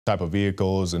type of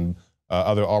vehicles and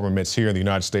other armaments here in the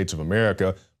United States of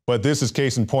America. But this is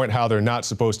case in point how they're not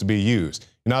supposed to be used.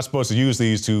 You're not supposed to use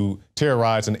these to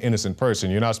terrorize an innocent person.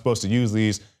 You're not supposed to use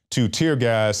these to tear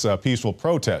gas peaceful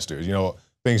protesters. You know,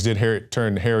 things did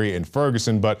turn hairy in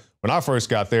Ferguson, but when I first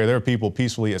got there were people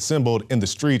peacefully assembled in the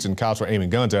streets and cops were aiming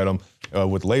guns at them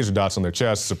with laser dots on their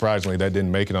chests. Surprisingly, that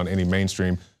didn't make it on any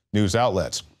mainstream news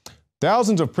outlets.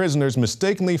 Thousands of prisoners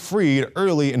mistakenly freed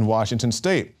early in Washington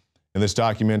state. And this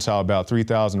documents how about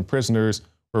 3,000 prisoners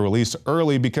were released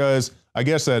early because I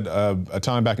guess at a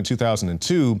time back in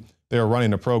 2002, they were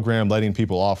running a program letting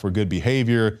people off for good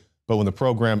behavior. But when the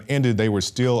program ended, they were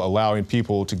still allowing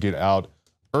people to get out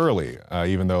early,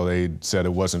 even though they said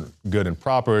it wasn't good and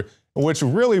proper, which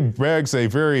really begs a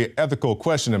very ethical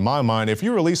question in my mind. If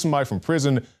you release somebody from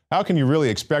prison, how can you really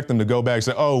expect them to go back and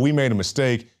say, oh, we made a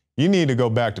mistake, you need to go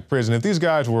back to prison? If these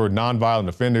guys were nonviolent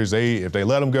offenders, if they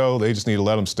let them go, they just need to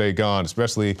let them stay gone,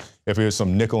 especially if it was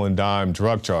some nickel and dime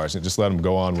drug charge, and just let them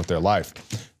go on with their life.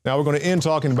 Now we're going to end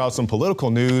talking about some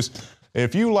political news.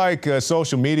 If you like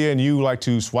social media and you like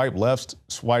to swipe left,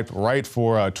 swipe right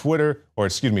for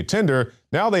Tinder,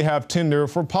 now they have Tinder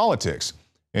for politics.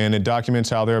 And it documents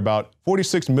how there are about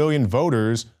 46 million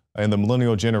voters in the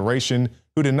millennial generation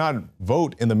who did not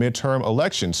vote in the midterm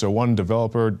election. So one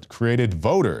developer created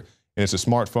Voter, and it's a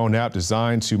smartphone app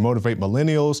designed to motivate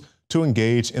millennials to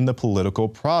engage in the political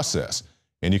process.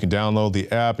 And you can download the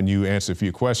app and you answer a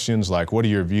few questions like, what are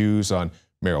your views on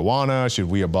marijuana? Should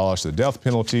we abolish the death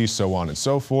penalty? So on and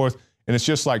so forth. And it's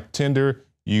just like Tinder.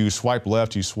 You swipe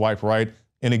left, you swipe right,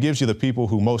 and it gives you the people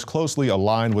who most closely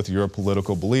align with your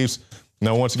political beliefs.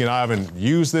 Now, once again, I haven't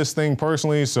used this thing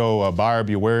personally, so buyer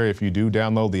beware if you do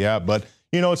download the app. But,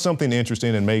 you know, it's something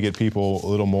interesting and may get people a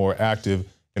little more active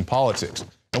in politics.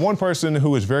 And one person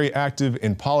who is very active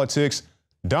in politics,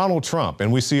 Donald Trump.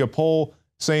 And we see a poll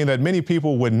saying that many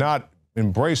people would not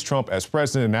embrace Trump as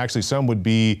president, and actually some would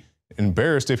be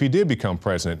embarrassed if he did become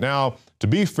president. Now, to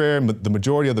be fair, the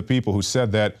majority of the people who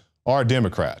said that are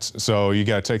Democrats. So you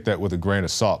got to take that with a grain of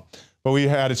salt. But we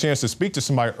had a chance to speak to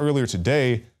somebody earlier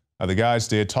today. The guys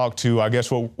did talk to, I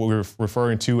guess, what we're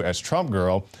referring to as Trump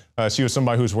girl. She was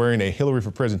somebody who's wearing a Hillary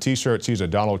for President t-shirt. She's a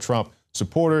Donald Trump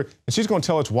supporter, and she's going to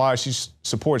tell us why she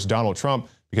supports Donald Trump,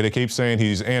 because they keep saying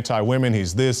he's anti-women,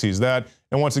 he's this, he's that.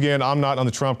 And once again, I'm not on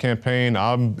the Trump campaign.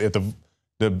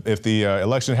 If the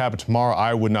election happened tomorrow,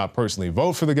 I would not personally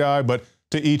vote for the guy, but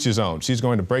to each his own. She's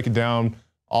going to break it down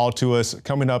all to us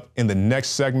coming up in the next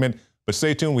segment. But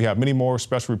stay tuned. We have many more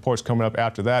special reports coming up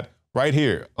after that, right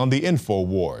here on the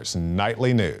INFOWARS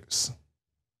Nightly News.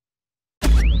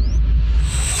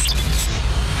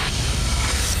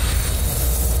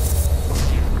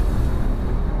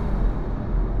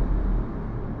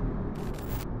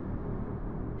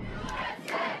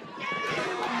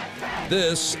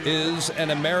 This is an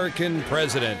American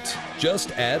president.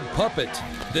 Just add puppet,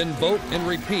 then vote and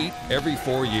repeat every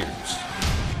 4 years.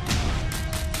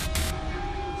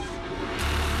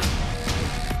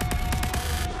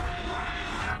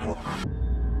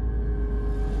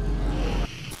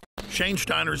 Shane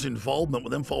Steiner's involvement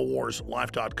with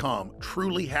InfoWarsLife.com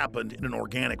truly happened in an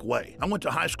organic way. I went to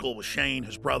high school with Shane.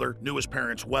 His brother knew his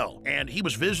parents well, and he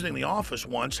was visiting the office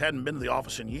once, hadn't been to the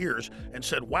office in years, and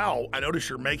said, wow, I notice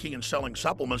you're making and selling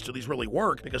supplements. Do these really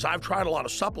work? Because I've tried a lot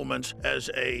of supplements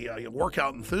as a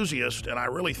workout enthusiast, and I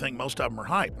really think most of them are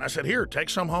hype. And I said, here,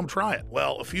 take some home, try it.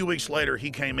 Well, a few weeks later,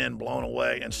 he came in blown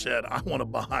away and said, I want to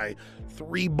buy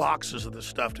 3 boxes of this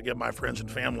stuff to give my friends and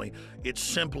family. It's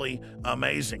simply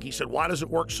amazing. He said, why does it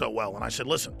work so well? And I said,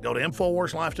 listen, go to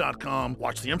InfoWarsLife.com,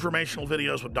 watch the informational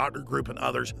videos with Dr. Group and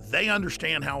others. They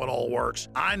understand how it all works.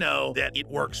 I know that it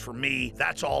works for me.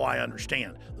 That's all I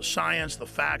understand. The science, the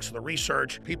facts, the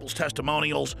research, people's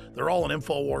testimonials, they're all on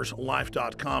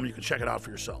InfoWarsLife.com. You can check it out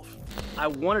for yourself. I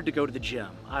wanted to go to the gym.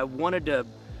 I wanted to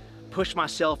push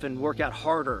myself and work out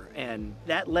harder, and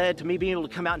that led to me being able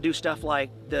to come out and do stuff like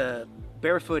the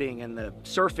barefooting and the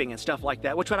surfing and stuff like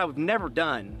that, which I've never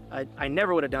done. I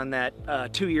never would have done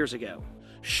that 2 years ago.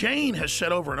 Shane has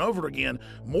said over and over again,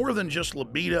 more than just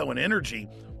libido and energy,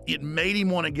 it made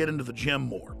him want to get into the gym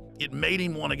more. It made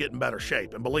him want to get in better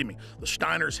shape. And believe me, the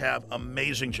Steiners have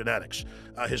amazing genetics.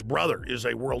 His brother is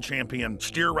a world champion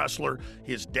steer wrestler.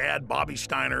 His dad, Bobby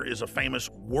Steiner, is a famous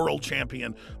world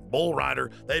champion bull rider.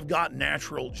 They've got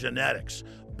natural genetics.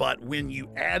 But when you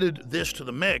added this to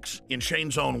the mix, in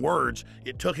Shane's own words,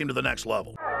 it took him to the next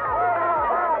level.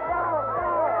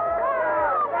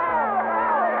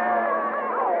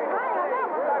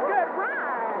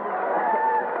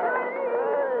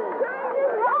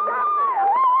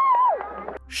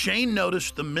 Shane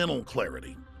noticed the mental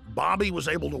clarity. Bobby was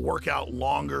able to work out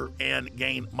longer and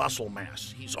gain muscle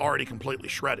mass. He's already completely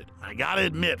shredded. I gotta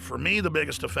admit, for me, the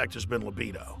biggest effect has been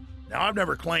libido. Now, I've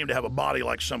never claimed to have a body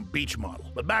like some beach model,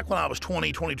 but back when I was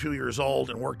 20, 22 years old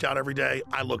and worked out every day,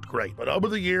 I looked great. But over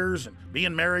the years, and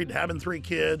being married, having 3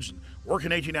 kids, and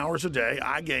working 18 hours a day,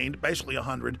 I gained basically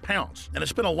 100 pounds. And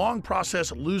it's been a long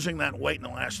process losing that weight in the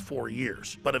last 4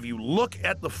 years. But if you look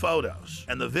at the photos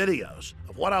and the videos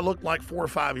of what I looked like 4 or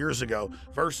 5 years ago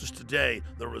versus today,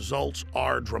 the results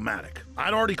are dramatic.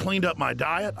 I'd already cleaned up my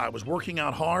diet, I was working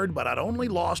out hard, but I'd only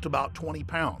lost about 20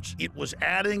 pounds. It was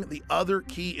adding the other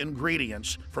key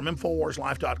ingredients from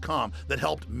InfoWarsLife.com that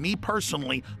helped me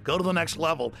personally go to the next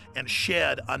level and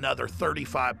shed another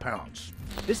 35 pounds.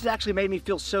 This has actually made me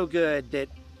feel so good that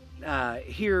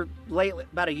here lately,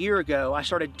 about a year ago, I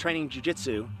started training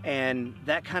jiu-jitsu, and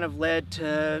that kind of led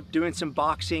to doing some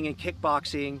boxing and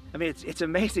kickboxing. I mean, it's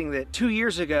amazing that 2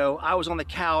 years ago, I was on the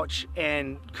couch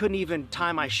and couldn't even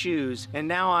tie my shoes, and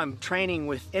now I'm training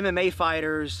with MMA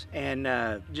fighters and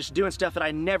just doing stuff that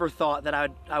I never thought that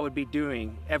I would be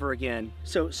doing ever again.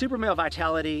 So Super Male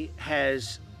Vitality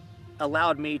has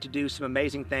allowed me to do some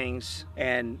amazing things,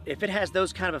 and if it has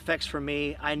those kind of effects for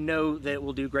me, I know that it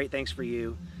will do great things for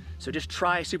you. So just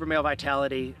try Super Male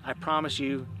Vitality. I promise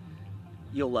you,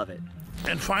 you'll love it.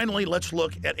 And finally, let's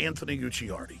look at Anthony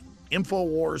Gucciardi,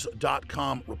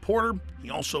 InfoWars.com reporter.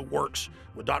 He also works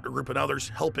with Dr. Group and others,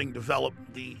 helping develop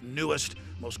the newest,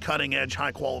 most cutting-edge,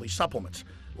 high-quality supplements.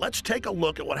 Let's take a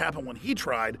look at what happened when he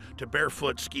tried to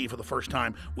barefoot ski for the first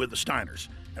time with the Steiners.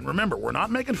 And remember, we're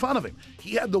not making fun of him.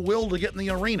 He had the will to get in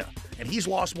the arena, and he's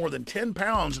lost more than 10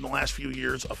 pounds in the last few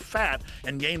years of fat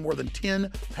and gained more than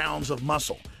 10 pounds of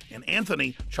muscle. And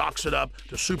Anthony chalks it up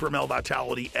to Super Male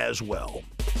Vitality as well.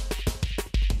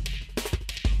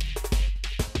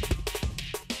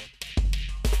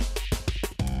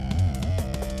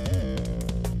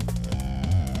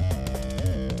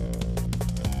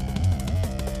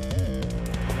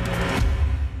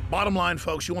 Bottom line,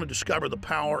 folks, you want to discover the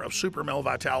power of Super Male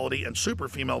Vitality and Super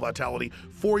Female Vitality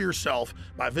for yourself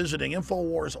by visiting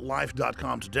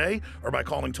InfoWarsLife.com today or by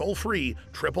calling toll-free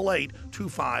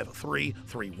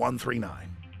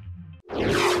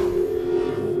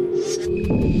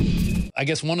 888-253-3139. I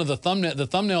guess one of the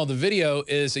thumbnail of the video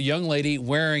is a young lady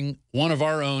wearing one of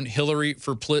our own Hillary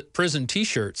for Prison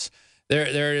T-shirts. There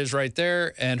it is right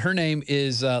there, and her name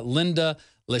is Linda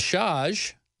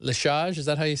Lachage. Lachage, is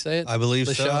that how you say it? I believe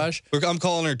Lachage. So. I'm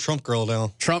calling her Trump Girl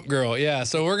now. Trump Girl, yeah.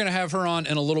 So we're going to have her on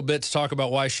in a little bit to talk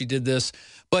about why she did this.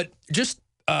 But just,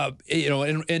 you know,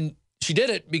 and she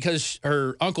did it because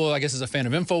her uncle, I guess, is a fan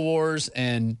of InfoWars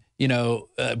and, you know,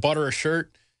 bought her a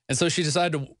shirt. And so she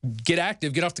decided to get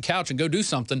active, get off the couch and go do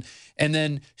something. And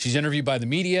then she's interviewed by the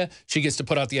media. She gets to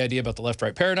put out the idea about the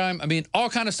left-right paradigm. I mean, all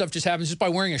kind of stuff just happens just by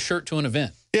wearing a shirt to an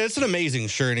event. Yeah, it's an amazing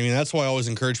shirt. I mean, that's why I always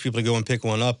encourage people to go and pick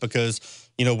one up because,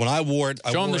 you know, when I wore it.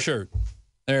 Show them the shirt.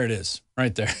 There it is,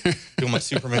 right there. Doing my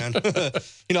Superman.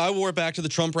 You know, I wore it back to the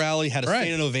Trump rally, had a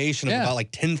standing ovation of about like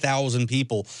 10,000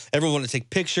 people. Everyone wanted to take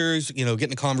pictures, you know, get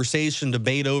in a conversation,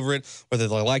 debate over it, whether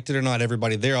they liked it or not.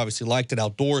 Everybody there obviously liked it,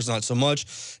 outdoors, not so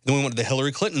much. Then we went to the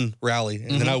Hillary Clinton rally,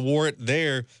 and then I wore it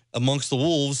there amongst the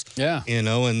wolves. Yeah. You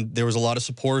know, and there was a lot of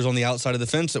supporters on the outside of the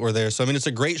fence that were there. So, I mean, it's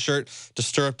a great shirt to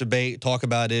stir up debate, talk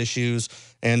about issues.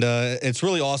 And it's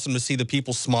really awesome to see the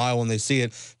people smile when they see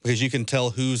it because you can tell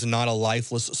who's not a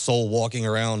lifeless soul walking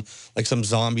around like some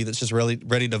zombie that's just really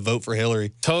ready to vote for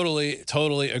Hillary. Totally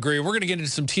agree. We're going to get into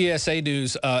some TSA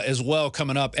news as well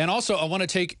coming up. And also, I want to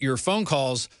take your phone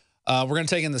calls. We're going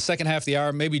to take in the second half of the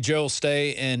hour. Maybe Joe will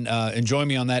stay and join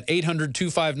me on that.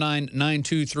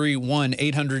 800-259-9231.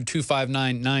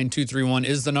 800-259-9231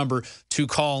 is the number to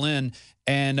call in.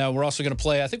 And we're also going to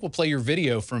play, I think we'll play your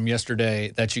video from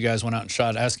yesterday that you guys went out and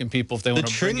shot, asking people if they want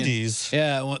to bring in.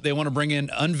 Yeah, they want to bring in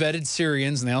unvetted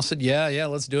Syrians. And they all said, yeah,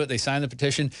 let's do it. They signed the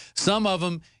petition. Some of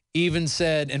them even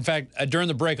said, in fact, during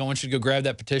the break, I want you to go grab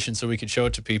that petition so we could show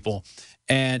it to people.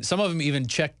 And some of them even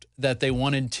checked that they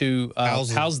wanted to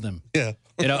house them. Yeah.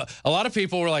 You know, a lot of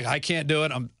people were like, "I can't do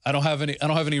it. I don't have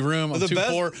any room. I'm too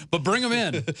poor." But bring them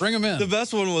in. Bring them in. The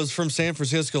best one was from San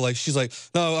Francisco. Like she's like,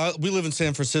 "No, we live in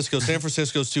San Francisco. San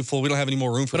Francisco's too full. We don't have any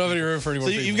more room for. We don't have any room for any more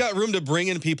people." You've got room to bring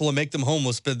in people and make them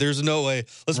homeless, but there's no way.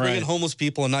 Let's bring in homeless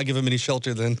people and not give them any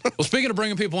shelter. Then. Well, speaking of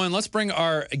bringing people in, let's bring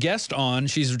our guest on.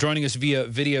 She's joining us via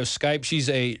video Skype. She's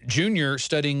a junior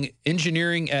studying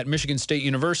engineering at Michigan State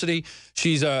University.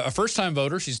 She's a first-time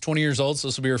voter. She's 20 years old, so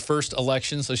this will be her first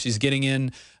election. So she's getting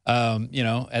in. You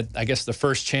know, at I guess the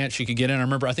first chance she could get in. I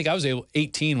remember, I think I was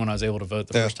 18 when I was able to vote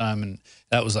the first time, and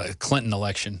that was a Clinton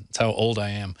election. That's how old I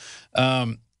am.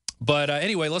 But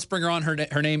anyway, let's bring her on.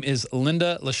 Her name is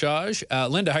Linda Lashage.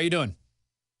 Linda, how you doing?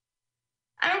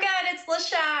 I'm good. It's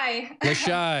Lashai.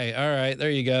 Lashai. All right, there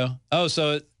you go. Oh,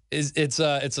 so it's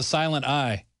a silent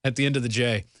I at the end of the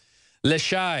J.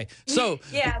 Lashai. So,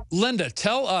 yeah. Linda,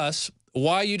 tell us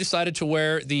why you decided to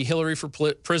wear the Hillary for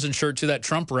Prison shirt to that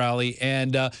Trump rally,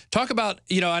 and talk about,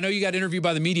 I know you got interviewed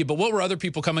by the media, but what were other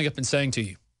people coming up and saying to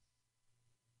you?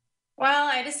 Well,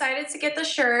 I decided to get the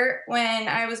shirt when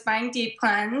I was buying Deep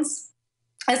Cleanse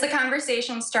as a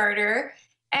conversation starter.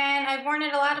 And I've worn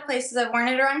it a lot of places. I've worn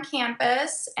it around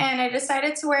campus, and I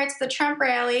decided to wear it to the Trump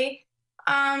rally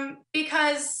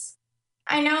because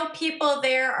I know people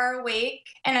there are awake,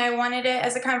 and I wanted it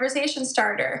as a conversation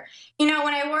starter. When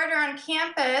I wore it around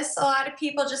campus, a lot of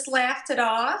people just laughed it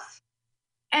off.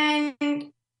 And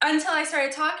until I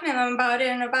started talking to them about it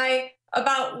and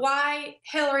about why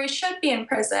Hillary should be in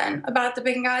prison, about the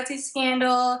Benghazi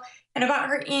scandal, and about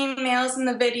her emails in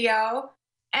the video.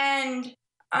 And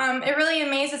it really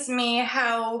amazes me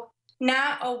how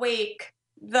not awake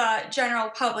the general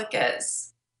public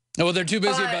is. Well, they're too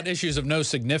busy about issues of no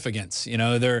significance.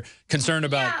 They're concerned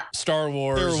about Star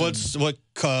Wars. What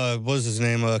was his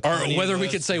name? Or whether we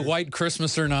could say White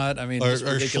Christmas or not. I mean, or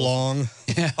Schlong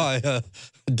by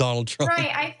Donald Trump.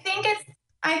 Right. I think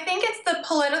it's the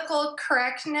political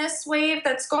correctness wave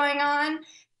that's going on,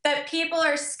 that people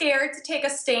are scared to take a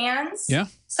stance. Yeah.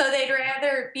 So they'd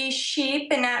rather be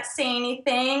sheep and not say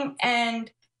anything and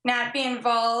not be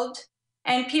involved.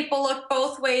 And people look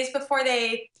both ways before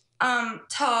they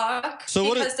talk,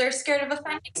 because they're scared of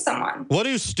offending someone. What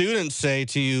do students say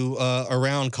to you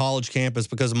around college campus?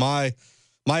 Because my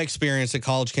experience at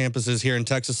college campuses here in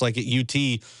Texas, like at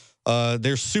UT,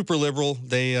 they're super liberal.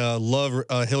 They love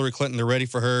Hillary Clinton. They're ready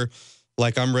for her.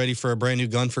 Like I'm ready for a brand new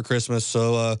gun for Christmas.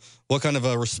 So what kind of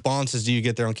responses do you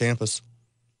get there on campus?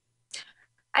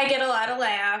 I get a lot of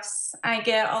laughs. I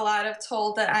get a lot of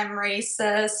told that I'm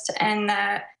racist and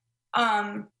that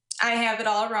I have it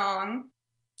all wrong.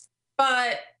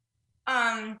 But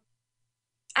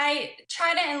I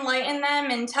try to enlighten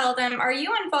them and tell them, are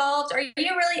you involved? Are you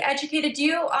really educated? Do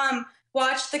you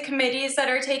watch the committees that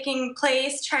are taking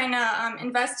place trying to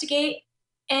investigate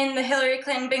in the Hillary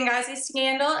Clinton Benghazi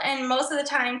scandal? And most of the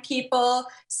time people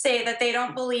say that they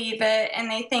don't believe it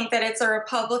and they think that it's a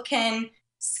Republican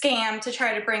scam to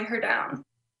try to bring her down.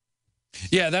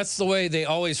 Yeah, that's the way they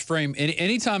always frame.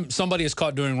 Anytime somebody is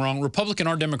caught doing wrong, Republican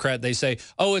or Democrat, they say,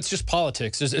 oh, it's just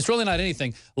politics. It's really not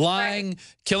anything. Lying,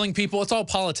 right. Killing people, it's all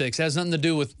politics. It has nothing to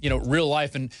do with, real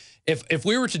life. And if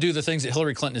we were to do the things that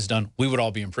Hillary Clinton has done, we would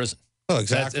all be in prison. Oh,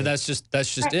 exactly. That's just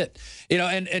right. It.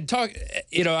 And talk,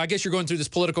 I guess you're going through this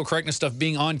political correctness stuff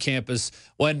being on campus.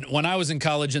 When I was in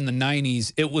college in the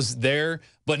 90s, it was there,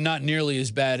 but not nearly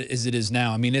as bad as it is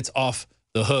now. I mean, it's off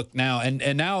the hook now.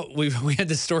 And now we had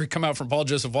this story come out from Paul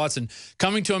Joseph Watson.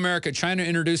 Coming to America, China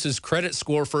introduces credit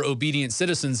score for obedient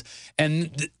citizens.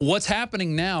 And what's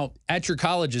happening now at your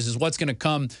colleges is what's going to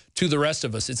come to the rest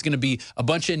of us. It's going to be a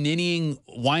bunch of ninnying,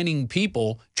 whining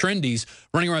people, trendies,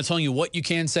 running around telling you what you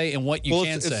can say and what you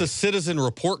can't say. It's a citizen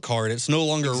report card. It's no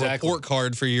longer a report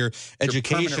card for your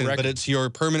education, but it's your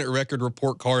permanent record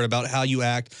report card about how you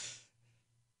act.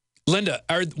 Linda,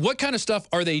 what kind of stuff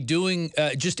are they doing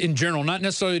just in general, not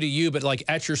necessarily to you, but like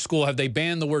at your school? Have they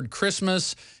banned the word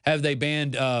Christmas? Have they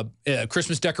banned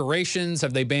Christmas decorations?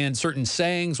 Have they banned certain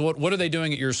sayings? What are they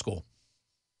doing at your school?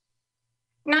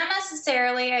 Not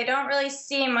necessarily. I don't really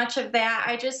see much of that.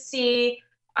 I just see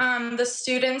the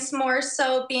students more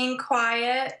so being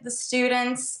quiet, the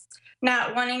students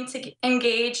not wanting to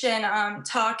engage in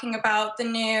talking about the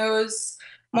news.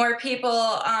 More people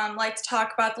like to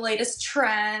talk about the latest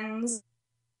trends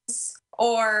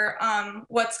or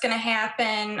what's going to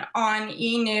happen on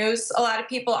e-news. A lot of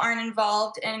people aren't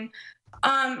involved in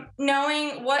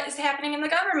knowing what is happening in the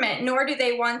government, nor do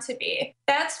they want to be.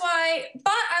 That's why,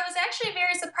 but I was actually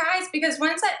very surprised because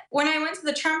when I went to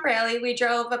the Trump rally, we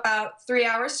drove about 3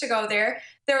 hours to go there.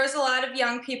 There was a lot of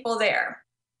young people there.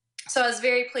 So I was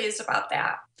very pleased about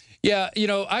that. Yeah,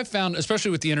 I've found,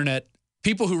 especially with the internet,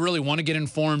 people who really want to get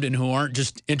informed and who aren't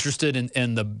just interested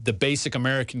in the basic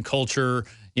American culture,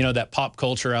 that pop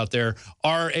culture out there,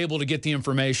 are able to get the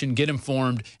information, get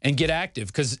informed, and get active.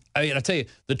 Because I tell you,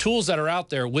 the tools that are out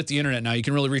there with the internet now, you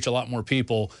can really reach a lot more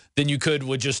people than you could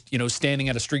with just, standing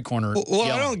at a street corner. Well,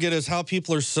 I don't get is how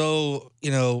people are so,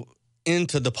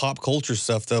 into the pop culture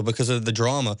stuff, though, because of the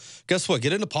drama. Guess what?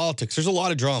 Get into politics. There's a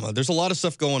lot of drama. There's a lot of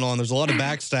stuff going on. There's a lot of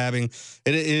backstabbing.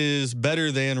 It is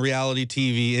better than reality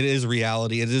TV. It is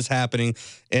reality. It is happening,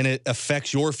 and it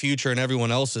affects your future and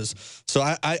everyone else's. So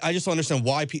I just don't understand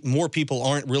why more people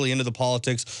aren't really into the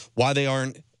politics, why they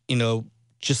aren't,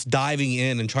 just diving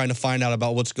in and trying to find out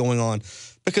about what's going on.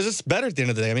 Because it's better at the end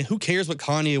of the day. I mean, who cares what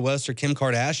Kanye West or Kim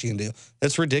Kardashian do?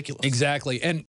 That's ridiculous. Exactly. And